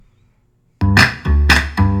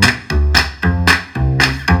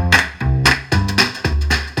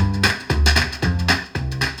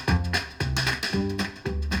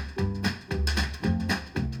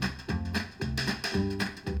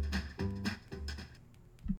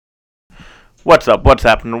What's up? What's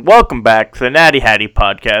happening? Welcome back to the Natty Hattie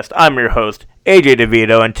podcast. I'm your host, AJ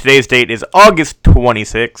DeVito, and today's date is August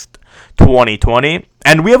 26th, 2020.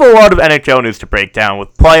 And we have a lot of NHL news to break down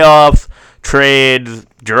with playoffs, trades,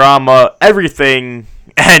 drama, everything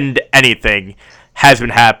and anything has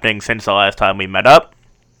been happening since the last time we met up.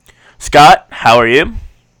 Scott, how are you?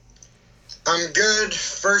 I'm good.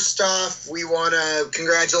 First off, we want to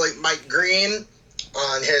congratulate Mike Green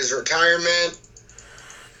on his retirement.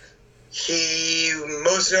 He,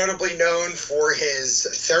 most notably known for his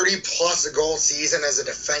 30-plus goal season as a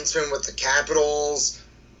defenseman with the Capitals,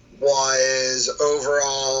 was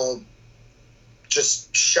overall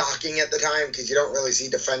just shocking at the time because you don't really see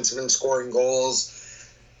defensemen scoring goals.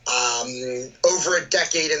 Over a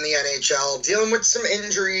decade in the NHL, dealing with some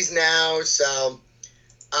injuries now, so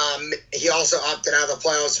he also opted out of the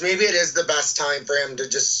playoffs. Maybe it is the best time for him to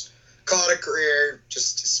just call it a career,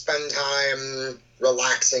 just spend time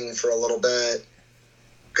relaxing for a little bit.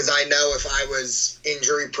 Because I know if I was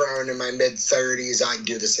injury prone in my mid-30s, I'd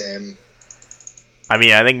do the same. I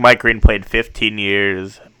mean, I think Mike Green played 15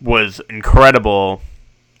 years, was incredible,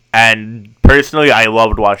 and personally, I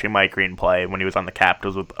loved watching Mike Green play when he was on the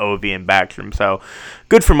Capitals with Ovi and Backstrom. So,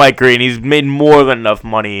 good for Mike Green. He's made more than enough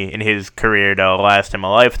money in his career to last him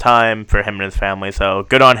a lifetime for him and his family. So,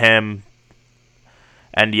 good on him.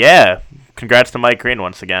 And yeah, congrats to Mike Green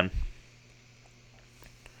once again.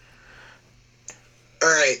 All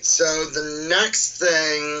right, so the next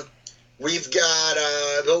thing, we've got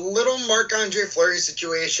the little Marc-Andre Fleury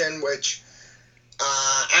situation, which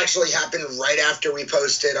actually happened right after we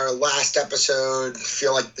posted our last episode. I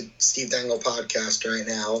feel like the Steve Dangle podcast right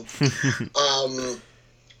now.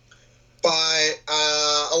 But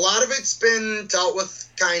a lot of it's been dealt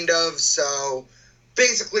with, kind of. So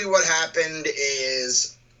basically what happened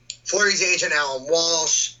is Fleury's agent, Alan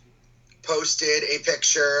Walsh, posted a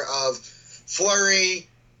picture of Fleury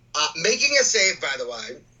making a save, by the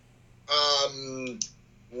way,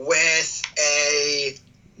 with a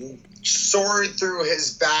sword through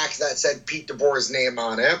his back that said Pete DeBoer's name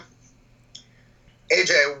on it.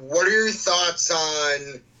 AJ, what are your thoughts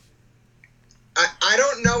on... I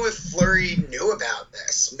don't know if Fleury knew about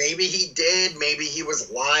this. Maybe he did. Maybe he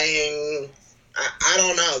was lying. I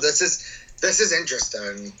don't know. This is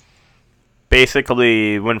interesting.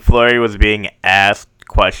 Basically, when Fleury was being asked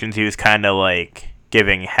questions, he was kind of like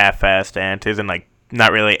giving half-assed answers and like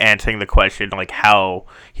not really answering the question like how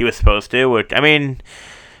he was supposed to, which, I mean,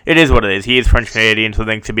 it is what it is. He is French Canadian, so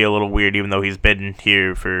things to be a little weird, even though he's been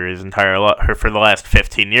here for his for the last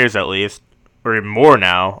 15 years at least, or even more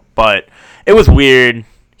now. But it was weird.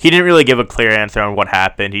 He didn't really give a clear answer on what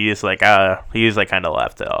happened. He just kind of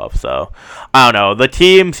laughed it off. So I don't know. The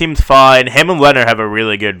team seems fine. Him and Leonard have a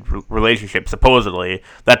really good relationship. Supposedly,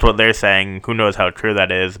 that's what they're saying. Who knows how true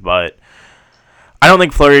that is? But I don't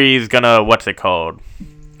think Fleury's gonna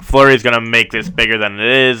Fleury's gonna make this bigger than it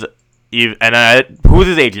is. And who's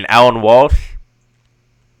his agent? Alan Walsh.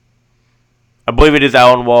 I believe it is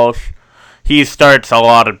Alan Walsh. He starts a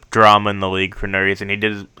lot of drama in the league for no reason.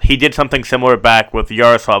 He did something similar back with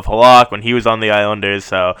Yaroslav Halak when he was on the Islanders.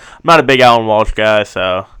 So I'm not a big Alan Walsh guy.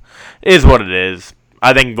 So it is what it is.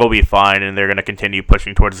 I think we'll be fine, and they're going to continue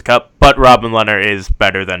pushing towards the cup. But Robin Lehner is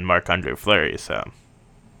better than Marc-Andre Fleury. So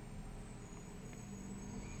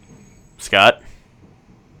Scott.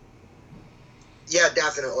 Yeah,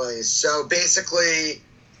 definitely. So basically,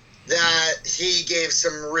 that he gave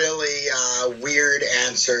some really weird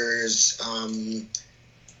answers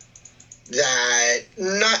that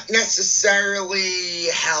not necessarily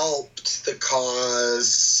helped the cause.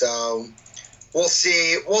 So we'll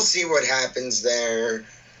see what happens there.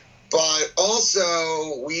 But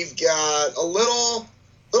also, we've got a little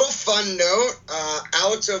fun note.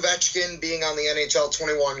 Alex Ovechkin being on the NHL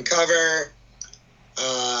 21 cover.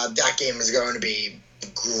 That game is going to be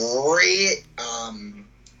great.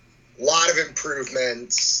 Lot of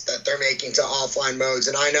improvements that they're making to offline modes,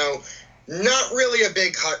 and I know not really a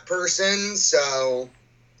big HUT person, so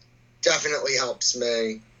definitely helps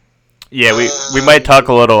me. Yeah, we might talk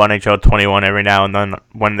a little NHL 21 every now and then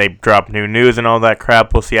when they drop new news and all that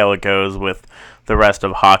crap. We'll see how it goes with the rest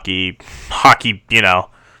of hockey,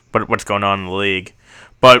 what's going on in the league.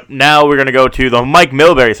 But now we're going to go to the Mike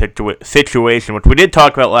Milbury situation, which we did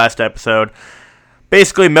talk about last episode.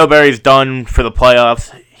 Basically, Milbury's done for the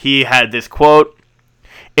playoffs. He had this quote: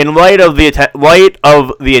 "In light of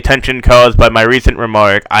the attention caused by my recent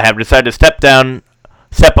remark, I have decided to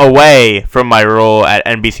step away from my role at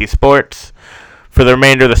NBC Sports for the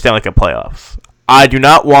remainder of the Stanley Cup playoffs. I do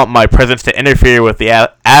not want my presence to interfere with the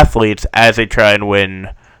athletes as they try and win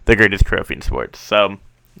the greatest trophy in sports." So,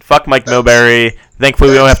 fuck Mike Milbury.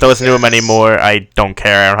 Thankfully, we don't have to listen to him anymore. I don't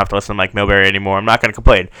care. I don't have to listen to Mike Milbury anymore. I'm not going to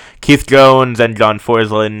complain. Keith Jones and John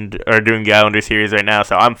Forsland are doing the Islander series right now,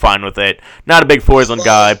 so I'm fine with it. Not a big Forsland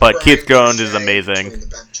guy, but Keith Jones is amazing.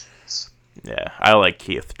 Yeah, I like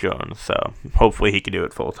Keith Jones, so hopefully he can do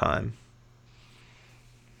it full time.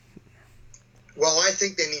 Well, I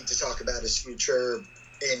think they need to talk about his future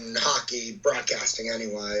in hockey broadcasting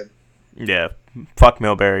anyway. Yeah, fuck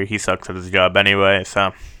Milbury. He sucks at his job anyway,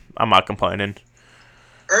 so I'm not complaining.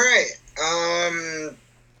 All right.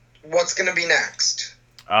 What's going to be next?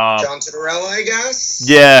 John Tortorella, I guess?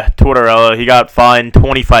 Yeah, Tortorella. He got fined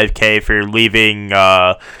 $25,000 for leaving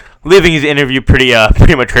his interview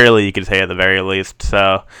pretty much early, you could say, at the very least.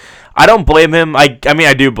 So I don't blame him. I mean,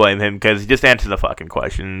 I do blame him because he just answers the fucking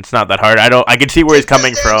question. It's not that hard. I can see where he's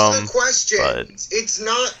coming from. The questions. But it's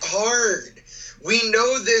not hard. We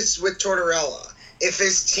know this with Tortorella. If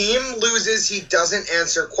his team loses, he doesn't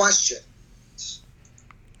answer questions.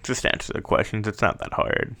 Just answer the questions. It's not that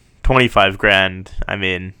hard. $25,000. I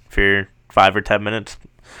mean, for 5 or 10 minutes.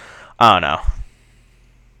 I don't know.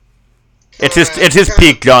 It's just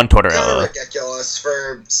peak John Tortorella. Kind of ridiculous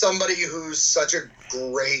for somebody who's such a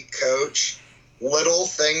great coach. Little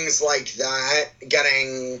things like that,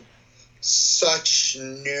 getting such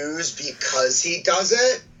news because he does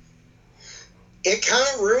it, it kind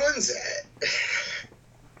of ruins it.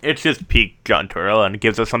 It's just peak John Tortorella, and it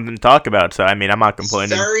gives us something to talk about. So I mean, I'm not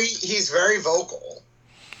complaining. He's very vocal.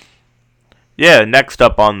 Yeah, next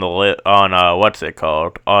up on the what's it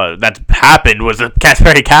called? That's happened was the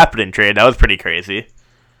Kasperi Kapanen trade. That was pretty crazy.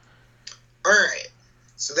 All right,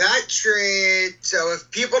 so that trade. So if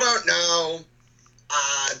people don't know,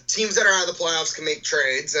 teams that are out of the playoffs can make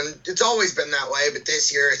trades, and it's always been that way. But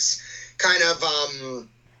this year, it's kind of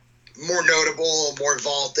more notable, more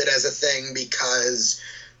vaulted as a thing because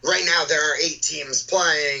right now there are 8 teams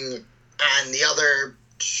playing, and the other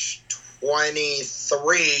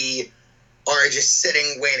 23 are just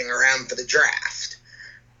sitting, waiting around for the draft.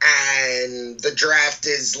 And the draft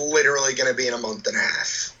is literally going to be in a month and a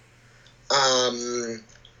half.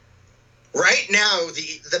 Right now,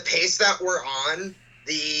 the pace that we're on,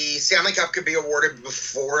 the Stanley Cup could be awarded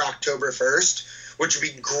before October 1st, which would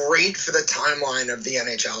be great for the timeline of the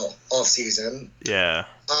NHL all season. Yeah.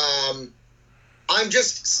 I'm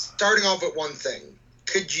just starting off with one thing.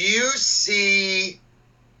 Could you see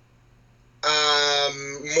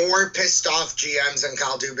more pissed off GMs than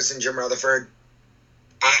Kyle Dubas and Jim Rutherford?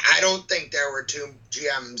 I don't think there were 2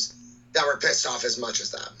 GMs that were pissed off as much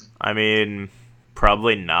as them. I mean,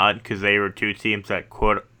 probably not, because they were 2 teams that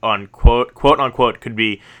quote unquote could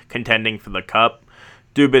be contending for the cup.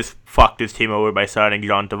 Dubas fucked his team over by signing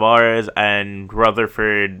John Tavares, and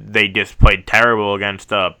Rutherford, they just played terrible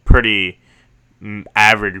against a pretty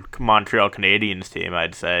average Montreal Canadiens team,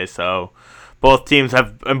 I'd say. So both teams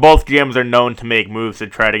both GMs are known to make moves to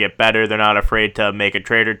try to get better. They're not afraid to make a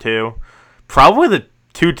trade or two. Probably the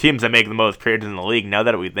 2 teams that make the most trades in the league, now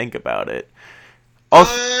that we think about it.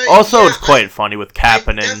 Also, it's quite funny with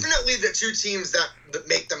Kapanen. Definitely the 2 teams that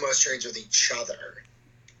make the most trades with each other.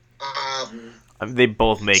 They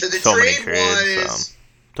both make so many trades, so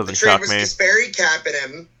doesn't shock me. The trade was Kasperi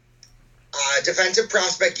Kapanen, defensive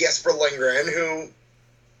prospect Jesper Lindgren, who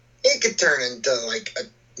he could turn into like a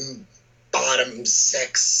bottom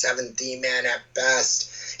 6, 7th man at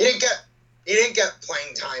best. He didn't get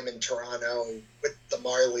playing time in Toronto with the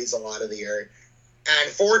Marlies a lot of the year. And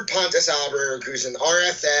Ford Pontus Aberg, who's an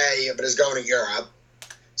RFA but is going to Europe,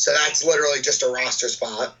 so that's literally just a roster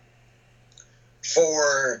spot.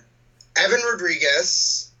 For Evan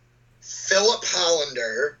Rodriguez, Philip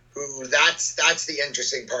Hollander, who that's the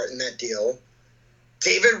interesting part in that deal.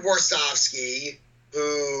 David Warsofsky,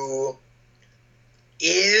 who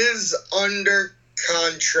is under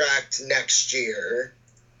contract next year.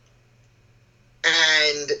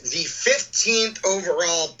 And the 15th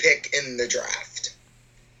overall pick in the draft.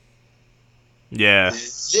 Yeah.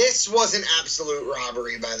 This was an absolute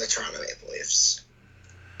robbery by the Toronto Maple Leafs.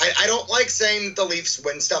 I don't like saying that the Leafs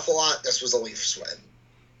win stuff a lot. This was a Leafs win.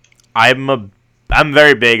 I'm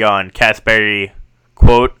very big on Kasperi,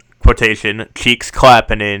 quotation, cheeks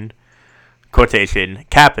clapping in, quotation,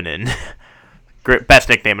 Kapanen. Great, best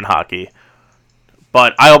nickname in hockey.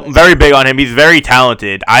 But I'm very big on him. He's very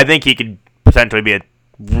talented. I think he could potentially be a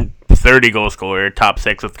 30-goal scorer, top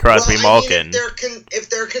 6 with Crosby, Malkin. If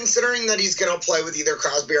they're considering that he's going to play with either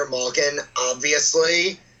Crosby or Malkin,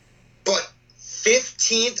 obviously, but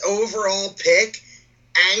 15th overall pick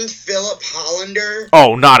and Philip Hollander.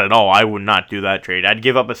 Oh, not at all. I would not do that trade. I'd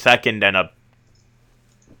give up a second and a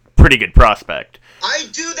pretty good prospect.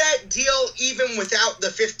 I'd do that deal even without the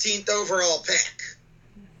 15th overall pick.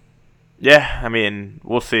 Yeah, I mean,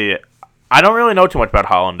 we'll see. I don't really know too much about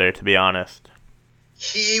Hollander, to be honest.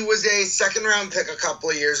 He was a second-round pick a couple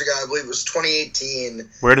of years ago. I believe it was 2018.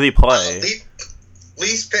 Where did he play?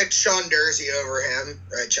 Leafs picked Sean Durzi over him,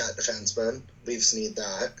 right chat defenseman. Leafs need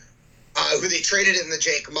that. Who they traded in the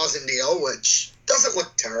Jake Muzzin deal, which doesn't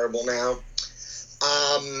look terrible now.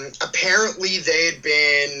 Apparently they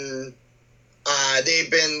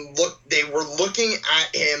were looking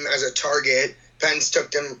at him as a target. Pence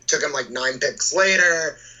took him like 9 picks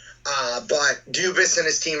later. But Dubas and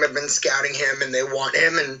his team have been scouting him, and they want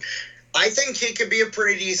him, and I think he could be a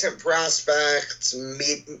pretty decent prospect,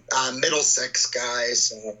 middle six guy.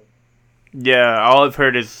 So. Yeah, all I've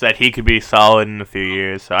heard is that he could be solid in a few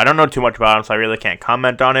years. So I don't know too much about him, so I really can't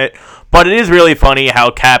comment on it. But it is really funny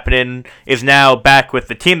how Kapanen is now back with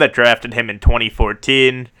the team that drafted him in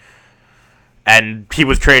 2014, and he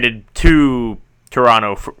was traded to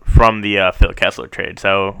Toronto from the Phil Kessel trade.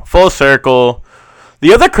 So full circle.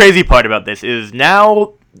 The other crazy part about this is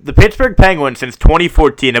now the Pittsburgh Penguins since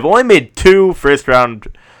 2014 have only made 2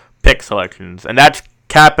 first-round pick selections, and that's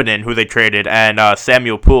Kapanen, who they traded, and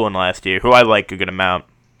Samuel Poulin last year, who I like a good amount.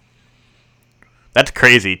 That's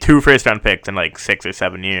crazy. 2 first-round picks in like 6 or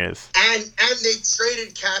 7 years. And they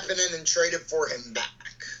traded Kapanen and traded for him back.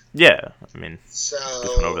 Yeah, I mean, just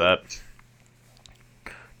went over that.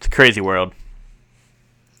 It's a crazy world.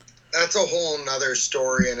 That's a whole nother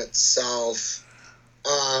story in itself.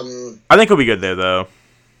 I think he'll be good there, though.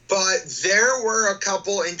 But there were a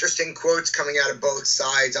couple interesting quotes coming out of both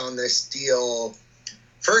sides on this deal.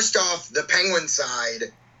 First off, the Penguin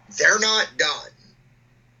side, they're not done.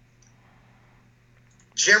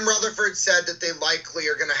 Jim Rutherford said that they likely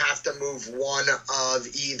are going to have to move one of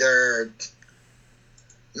either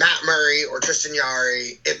Matt Murray or Tristan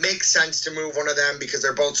Jarry. It makes sense to move one of them because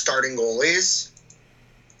they're both starting goalies.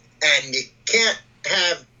 And you can't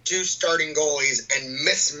have 2 starting goalies and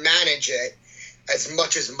mismanage it as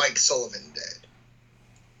much as Mike Sullivan did.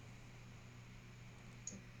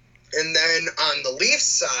 And then on the Leafs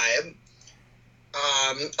side,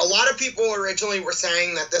 a lot of people originally were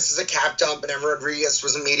saying that this is a cap dump and Evan Rodriguez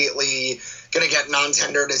was immediately going to get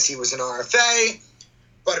non-tendered as he was an RFA.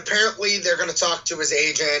 But apparently they're going to talk to his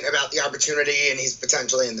agent about the opportunity and he's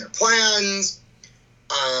potentially in their plans.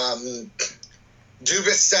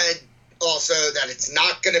 Dubas said also that it's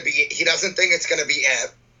not going to be, he doesn't think it's going to be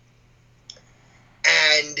it.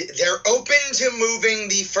 And they're open to moving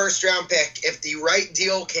the first-round pick if the right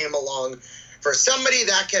deal came along for somebody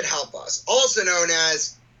that could help us, also known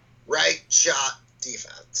as right shot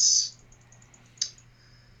defense.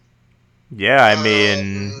 Yeah, I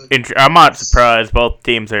mean, I'm not surprised. Both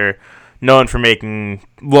teams are known for making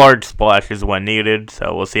large splashes when needed,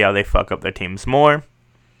 so we'll see how they fuck up their teams more.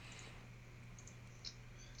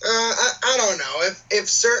 I don't know. If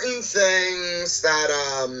certain things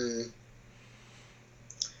that,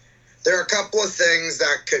 there are a couple of things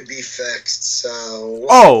that could be fixed, so...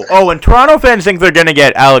 and Toronto fans think they're going to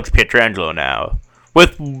get Alex Pietrangelo now,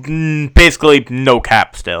 with basically no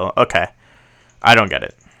cap still. Okay. I don't get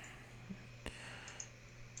it.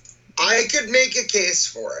 I could make a case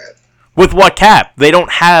for it. With what cap? They don't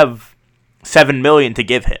have $7 million to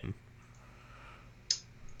give him.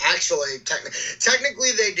 Actually,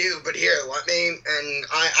 technically they do, but here, and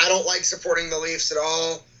I don't like supporting the Leafs at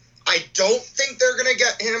all. I don't think they're going to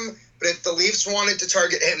get him, but if the Leafs wanted to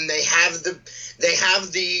target him, they have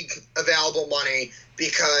the available money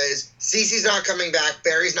because Cece's not coming back,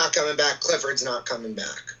 Barry's not coming back, Clifford's not coming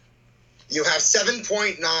back. You have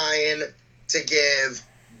 7.9 to give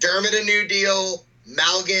Dermott a new deal,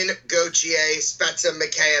 Malgin, Gauthier, Spezza,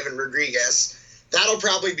 Mikheyev, and Rodriguez. That'll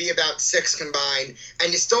probably be about 6 combined,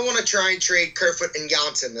 and you still want to try and trade Kerfoot and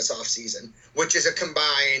Janssen this offseason, which is a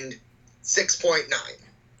combined 6.9.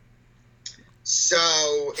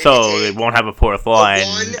 So they won't have a fourth line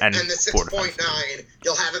and the 6.9.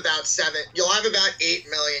 You'll have about $8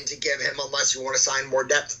 million to give him unless you want to sign more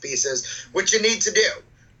depth pieces, which you need to do.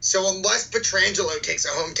 So unless Pietrangelo takes a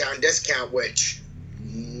hometown discount, which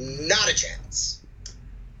not a chance,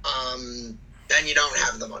 then you don't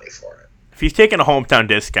have the money for it. If he's taking a hometown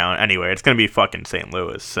discount anyway, it's going to be fucking St.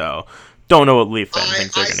 Louis. So don't know what Leaf fans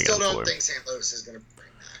think they're going to get for. I still don't think St. Louis is going to.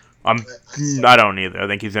 I don't either. I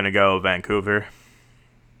think he's going to go Vancouver.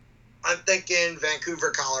 I'm thinking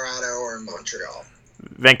Vancouver, Colorado, or Montreal.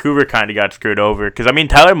 Vancouver kind of got screwed over because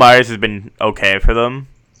Tyler Myers has been okay for them,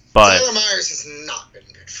 but Tyler Myers has not been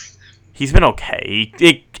good for them. He's been okay.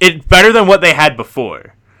 It's better than what they had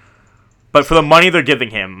before, but for the money they're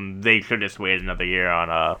giving him, they should just wait another year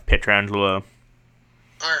on Pietrangelo.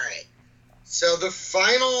 All right. So the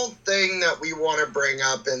final thing that we want to bring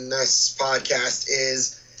up in this podcast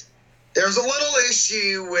is There's a little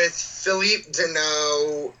issue with Philippe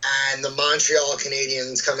Deneau and the Montreal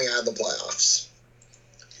Canadiens coming out of the playoffs.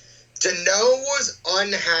 Deneau was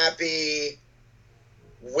unhappy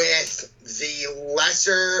with the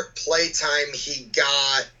lesser playtime he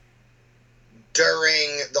got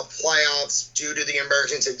during the playoffs due to the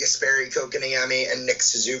emergence of Jesperi Kotkaniemi and Nick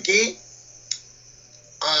Suzuki.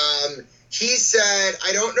 He said,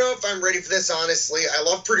 I don't know if I'm ready for this, honestly. I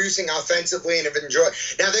love producing offensively and have enjoyed...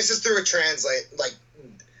 Now, this is through a translate. Like,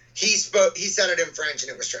 he said it in French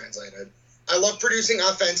and it was translated. I love producing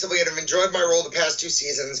offensively and have enjoyed my role the past 2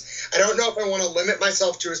 seasons. I don't know if I want to limit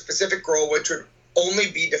myself to a specific role, which would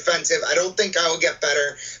only be defensive. I don't think I will get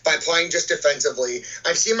better by playing just defensively.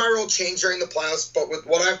 I've seen my role change during the playoffs, but with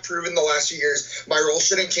what I've proven the last few years, my role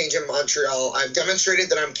shouldn't change in Montreal. I've demonstrated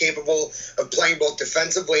that I'm capable of playing both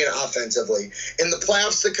defensively and offensively. In the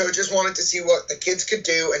playoffs, the coaches wanted to see what the kids could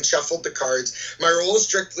do and shuffled the cards. My role is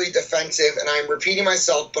strictly defensive, and I'm repeating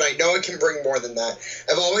myself, but I know I can bring more than that.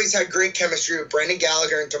 I've always had great chemistry with Brendan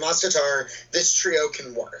Gallagher and Tomas Tatar. This trio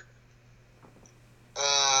can work.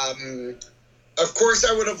 Of course,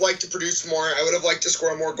 I would have liked to produce more. I would have liked to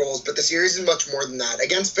score more goals, but the series is much more than that.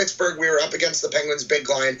 Against Pittsburgh, we were up against the Penguins' big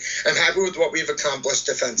line. I'm happy with what we've accomplished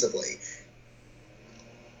defensively.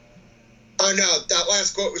 Oh, no, that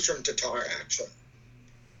last quote was from Tatar, actually.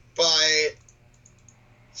 But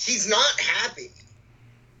he's not happy.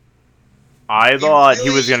 I thought he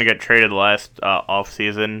was going to get traded last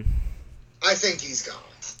offseason. I think he's gone.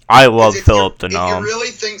 I love Philip Deneau. If you really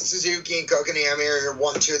think Suzuki and Kotkaniemi are your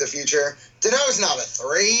 1-2 of the future, Deneau's not a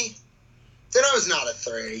 3. Deneau's not a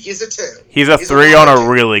 3. He's a 2. He's a 3 on a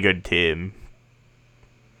really good team.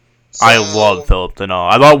 So, I love Philip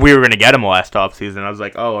Deneau. I thought we were going to get him last offseason. I was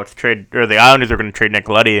like, oh, let's trade, or the Islanders are going to trade Nick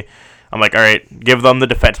Leddy. I'm like, all right, give them the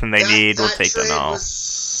defenseman they need. We'll take Deneau. That was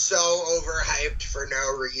so overhyped for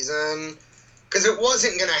no reason. Because it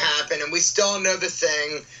wasn't going to happen, and we still know the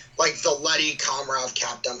thing, like the Leddy Komarov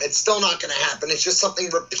captain. It's still not going to happen. It's just something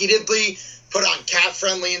repeatedly put on Cat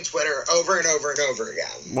Friendly and Twitter over and over and over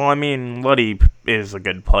again. Well, I mean, Leddy is a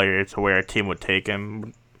good player to where a team would take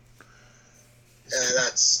him. Yeah,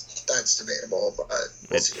 that's debatable, but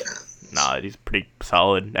we'll see what happens. Nah, he's pretty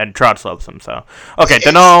solid, and Trotz loves him, so. Okay,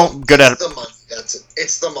 Deneau, good at...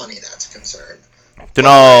 It's the money that's a concern.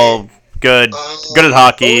 Deneau, good at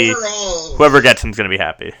hockey. Overall, whoever gets him's going to be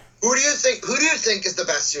happy. Who do you think is the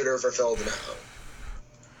best suitor for Phil Deneau?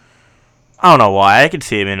 I don't know why. I could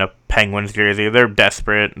see him in a Penguins jersey. They're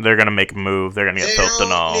desperate. They're going to make a move. They're going to get Philip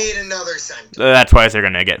Deneau. They don't need another center. That's why they're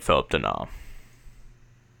going to get Philip Deneau.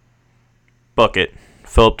 Book it.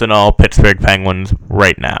 Philip Deneau, Pittsburgh Penguins,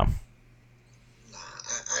 right now. Nah,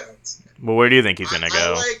 I don't see it. Well, where do you think he's going to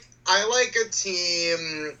go? I like a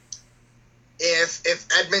team... If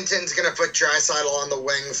Edmonton's going to put Draisaitl on the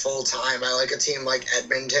wing full time, I like a team like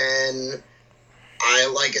Edmonton. I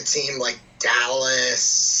like a team like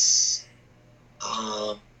Dallas.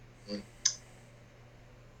 All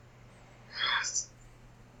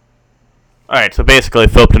right, so basically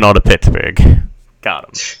Philip Deneau to Pittsburgh. Got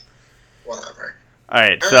him. Whatever. All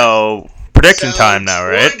right, so prediction time now,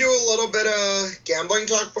 right? Want to do a little bit of gambling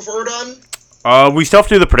talk before we're done? We still have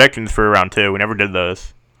to do the predictions for round 2. We never did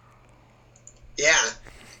those. Yeah.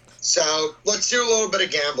 So, let's do a little bit of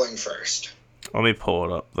gambling first. Let me pull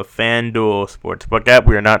it up. The FanDuel Sportsbook app.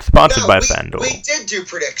 We are not sponsored by FanDuel. We did do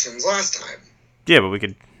predictions last time. Yeah, but we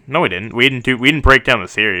could... No, we didn't. We didn't break down the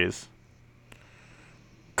series.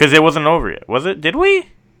 Because it wasn't over yet. Was it? Did we?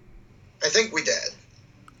 I think we did.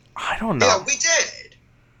 I don't know. Yeah, we did.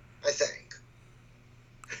 I think.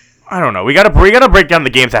 I don't know. We gotta break down the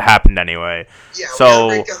games that happened anyway. Yeah.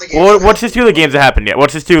 So let's just do the games that happened yet.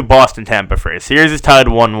 Let's just do Boston Tampa first. Series is tied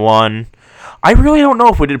 1-1. I really don't know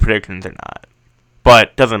if we did predictions or not,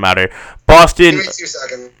 but doesn't matter. Boston. Give me 2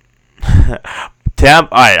 seconds.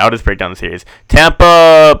 Tampa. All right, I'll just break down the series.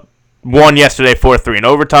 Tampa won yesterday 4-3 in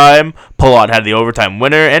overtime. Palat had the overtime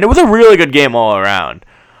winner, and it was a really good game all around.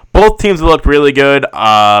 Both teams looked really good.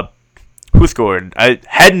 Who scored?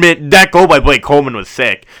 Hedman. That goal by Blake Coleman was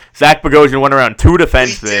sick. Zach Bogosian went around 2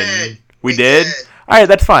 defensemen. We did? All right,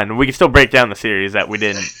 that's fine. We can still break down the series that we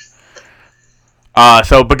didn't.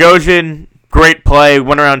 So Bogosian, great play.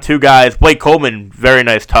 Went around 2 guys. Blake Coleman, very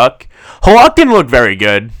nice tuck. Halak looked very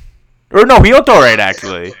good. Or no, he looked all right,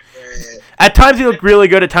 actually. At times he looked really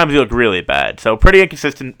good. At times he looked really bad. So pretty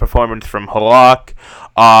inconsistent performance from Halak.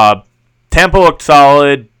 Tampa looked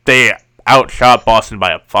solid. They outshot Boston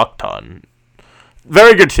by a fuck ton.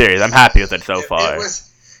 Very good series. I'm happy with it so far.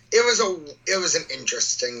 It was an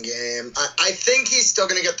interesting game. I think he's still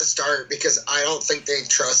going to get the start because I don't think they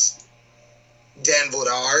trust Dan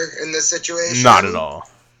Vladar in this situation. Not at all.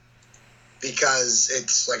 because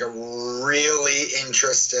it's like a really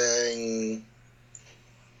intriguing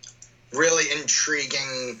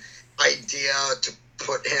idea to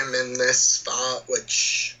put him in this spot,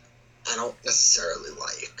 which I don't necessarily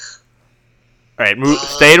like. All right,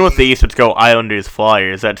 staying with the East, let's go Islanders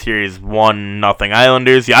Flyers. That series 1-0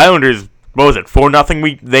 Islanders. The Islanders, what was it,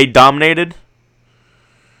 4-0 they dominated?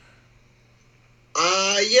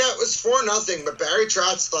 Yeah, it was 4-0, but Barry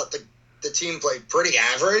Trotz thought the team played pretty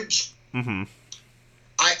average. Mm-hmm.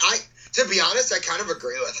 I to be honest, I kind of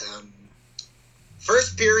agree with him.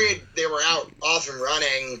 First period, they were off and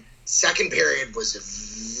running. Second period was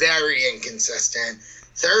very inconsistent.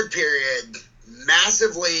 Third period,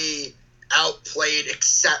 massively outplayed,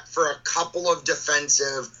 except for a couple of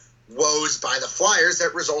defensive woes by the Flyers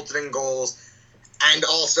that resulted in goals, and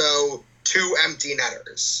also 2 empty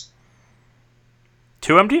netters.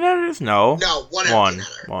 2 empty netters? No, one empty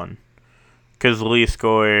netter. One. Because Lee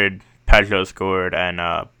scored, Pajot scored, and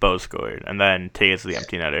Bo scored, and then T is the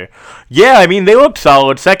empty netter. Yeah, I mean, they looked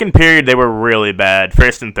solid. Second period, they were really bad.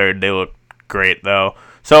 First and third, they looked great, though.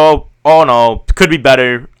 So, all in all, could be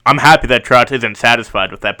better. I'm happy that Trotz isn't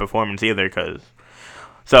satisfied with that performance either,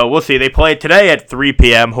 So, we'll see. They play today at 3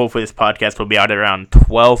 p.m. Hopefully this podcast will be out at around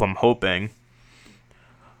 12, I'm hoping.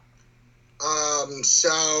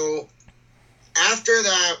 So, after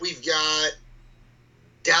that, we've got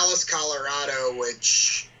Dallas, Colorado,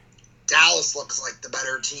 which Dallas looks like the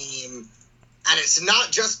better team. And it's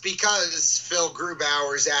not just because Phil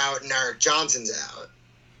Grubauer's out and Eric Johnson's out.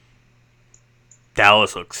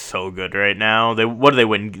 Dallas looks so good right now. What did they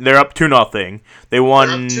win? They're up 2-0. They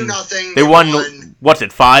won. They're up 2-0. They won. What's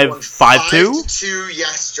it? 5-2. 5-2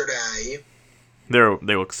 yesterday.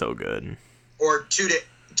 They look so good. Or 2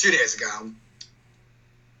 days ago.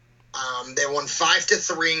 They won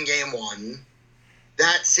 5-3 in game 1.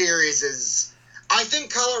 That series is. I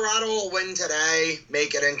think Colorado will win today,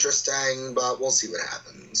 make it interesting, but we'll see what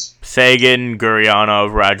happens. Sagan,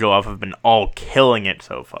 Gurianov, Radulov have been all killing it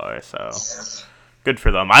so far, so good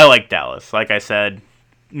for them. I like Dallas. Like I said,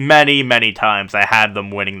 many, many times I had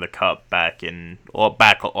them winning the cup back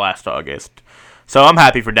last August. So I'm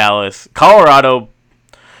happy for Dallas. Colorado,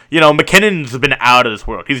 McKinnon's been out of this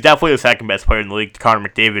world. He's definitely the second best player in the league to Connor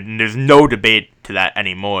McDavid, and there's no debate to that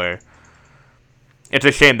anymore. It's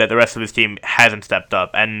a shame that the rest of his team hasn't stepped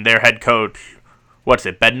up. And their head coach,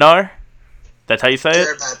 Bednar? That's how you say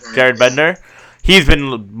it? Jared Bednar. He's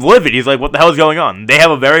been livid. He's like, what the hell is going on? They have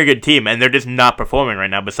a very good team, and they're just not performing right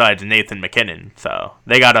now besides Nathan McKinnon. So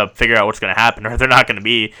they got to figure out what's going to happen, or they're not going to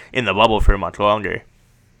be in the bubble for much longer.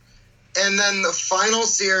 And then the final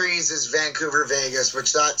series is Vancouver-Vegas,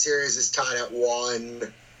 which that series is tied at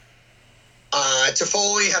 1.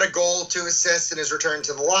 Toffoli had a goal, 2 assists in his return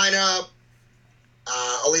to the lineup.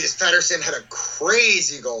 Elias Pettersson had a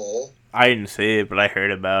crazy goal. I didn't see it, but I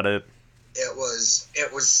heard about it. It was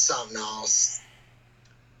something else.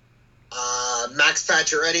 Max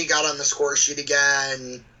Pacioretty got on the score sheet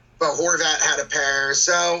again, but Horvat had a pair.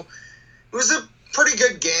 So it was a pretty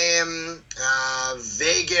good game.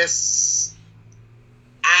 Vegas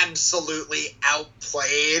absolutely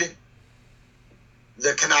outplayed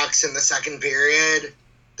the Canucks in the second period.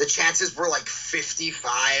 The chances were like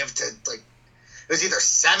 55 to like. It was either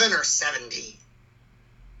 7 or 70.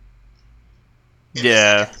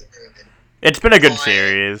 Yeah. It's been a good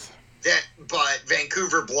series. But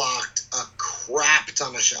Vancouver blocked a crap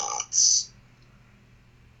ton of shots.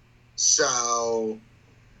 So,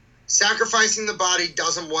 sacrificing the body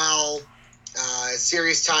does them well.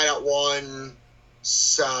 Series tied at 1.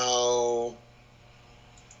 So,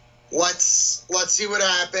 let's see what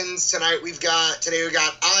happens tonight. Today we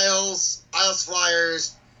got Isles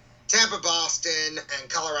Flyers, Tampa, Boston, and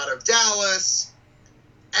Colorado, Dallas.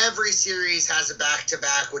 Every series has a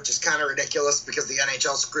back-to-back, which is kind of ridiculous because the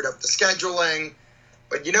NHL screwed up the scheduling.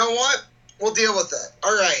 But you know what? We'll deal with it.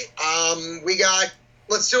 All right.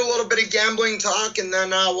 Let's do a little bit of gambling talk, and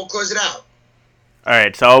then we'll close it out. All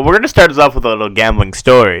right, so we're going to start us off with a little gambling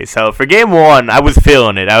story. So for game 1, I was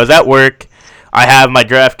feeling it. I was at work. I have my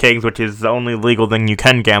DraftKings, which is the only legal thing you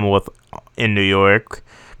can gamble with in New York.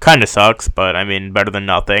 Kind of sucks, but I mean, better than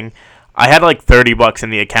nothing. I had like $30 in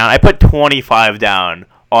the account. I put 25 down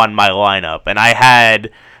on my lineup, and I had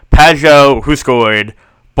Pajot, who scored,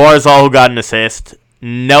 Barzal, who got an assist,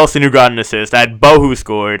 Nelson, who got an assist. I had Bo, who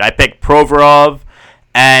scored. I picked Provorov,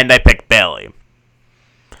 and I picked Bailey.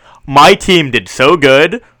 My team did so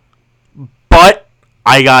good, but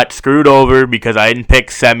I got screwed over because I didn't pick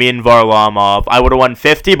Semyon Varlamov. I would have won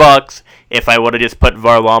 $50 if I would have just put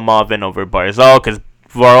Varlamov in over Barzal, because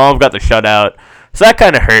Varlamov got the shutout. So that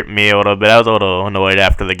kind of hurt me a little bit. I was a little annoyed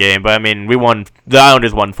after the game, but I mean, we won. The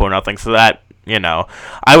Islanders won 4-0, so that,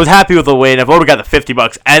 I was happy with the win. If I would have got the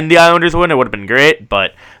 $50 and the Islanders win, it would have been great.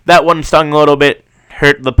 But that one stung a little bit,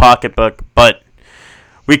 hurt the pocketbook. But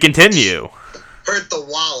we continue. Hurt the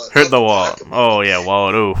wallet. Hurt the wallet. Oh yeah,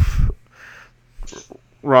 wallet. Oof.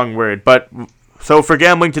 Wrong word. But so for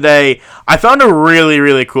gambling today, I found a really,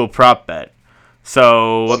 really cool prop bet.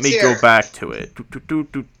 So let me go back to it.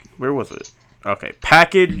 Where was it? Okay,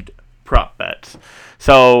 packaged prop bets.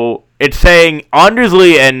 So it's saying Anders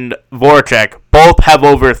Lee and Voracek both have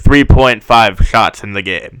over 3.5 shots in the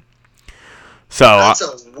game. So that's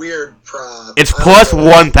a weird prop. It's plus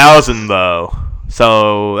 1,000 though,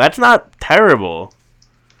 so that's not terrible.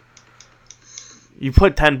 You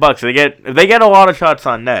put $10. If they get a lot of shots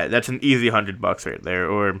on net, that's an easy $100 right there,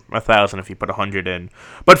 or 1,000 if you put 100 in.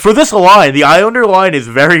 But for this line, the Islander line is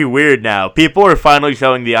very weird now. People are finally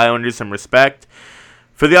showing the Islanders some respect.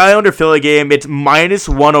 For the Islander Philly game, it's minus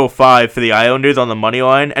 105 for the Islanders on the money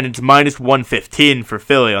line, and it's minus 115 for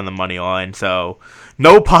Philly on the money line. So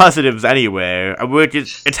no positives anywhere, which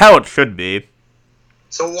is it's how it should be.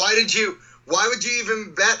 So why would you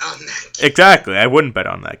even bet on that game? Exactly, I wouldn't bet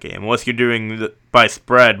on that game unless you're doing by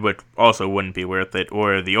spread, which also wouldn't be worth it,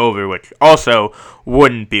 or the over, which also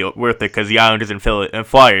wouldn't be worth it because the Islanders and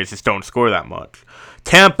Flyers just don't score that much.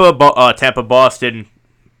 Tampa, Boston,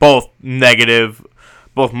 both negative,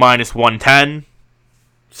 both minus 110.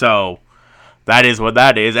 So that is what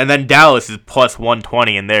that is, and then Dallas is plus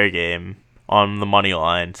 120 in their game on the money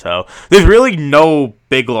line. So there's really no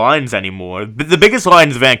big lines anymore. The biggest line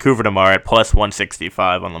is Vancouver tomorrow at plus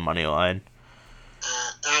 165 on the money line.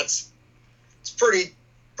 It's pretty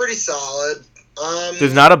solid.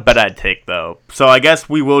 There's not a bet I'd take though. So I guess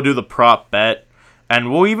we will do the prop bet,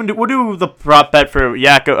 and we'll do the prop bet for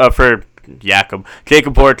Jacob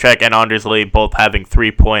Voracek and Anders Lee both having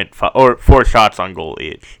 3.5 or 4 shots on goal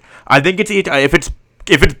each. I think it's each. If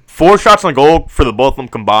it's 4 shots on goal for the both of them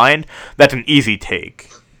combined, that's an easy take.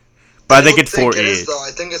 But I think it's 4 each. I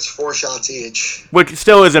think it's 4 shots each. Which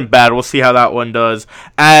still isn't bad. We'll see how that one does.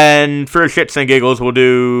 And for shits and giggles, we'll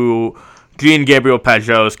do Jean-Gabriel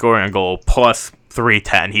Pageau scoring a goal plus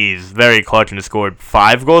 310. He's very clutch and has scored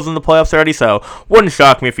 5 goals in the playoffs already, so wouldn't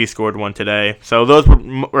shock me if he scored one today. So those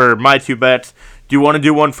were my 2 bets. Do you want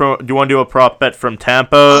to do a prop bet from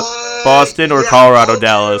Tampa, Boston, or Colorado,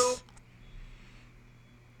 Dallas?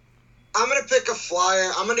 I'm going to pick a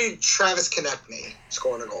Flyer. I'm going to do Travis Konechny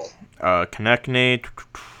scoring a goal. Konechny.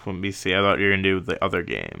 Let me see. I thought you were going to do the other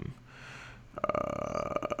game.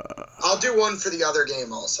 I'll do one for the other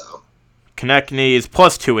game also. Konechny is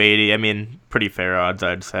plus 280. I mean, pretty fair odds,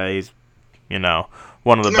 I'd say. He's,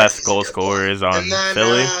 one of the best goal scorers on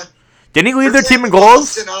Philly. Didn't he lead their team in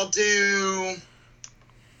goals? Boston, I'll do...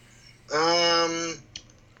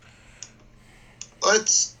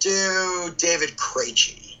 let's do David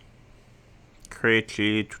Krejci.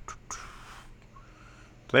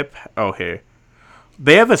 Here.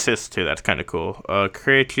 They have assists too. That's kind of cool.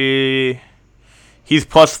 Krejci, he's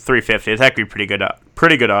plus 350. It's actually pretty good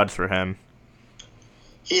odds for him.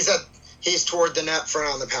 He's toward the net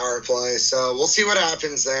front on the power play, so we'll see what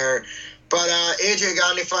happens there. But AJ,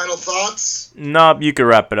 got any final thoughts? No, you can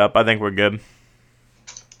wrap it up. I think we're good.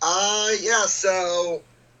 So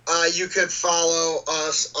you could follow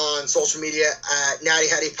us on social media at Natty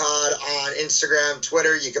Hattie Pod on Instagram,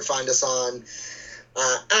 Twitter. You can find us on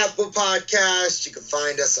Apple Podcasts. You can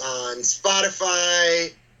find us on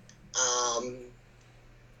Spotify.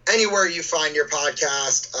 Anywhere you find your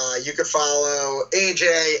podcast, you could follow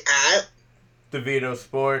AJ at DeVito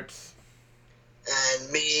Sports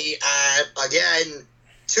and me at, again,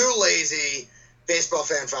 Too Lazy, Baseball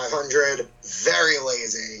Fan 500, very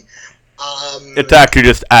lazy. It's actually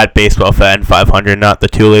just at Baseball Fan 500, not the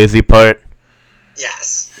Too Lazy part.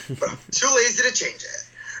 Yes, but I'm too lazy to change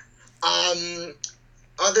it.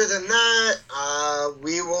 Other than that,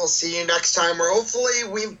 we will see you next time, where hopefully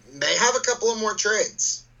we may have a couple of more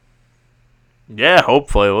trades. Yeah,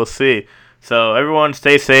 hopefully. We'll see. So everyone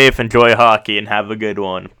stay safe, enjoy hockey, and have a good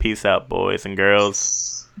one. Peace out, boys and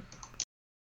girls.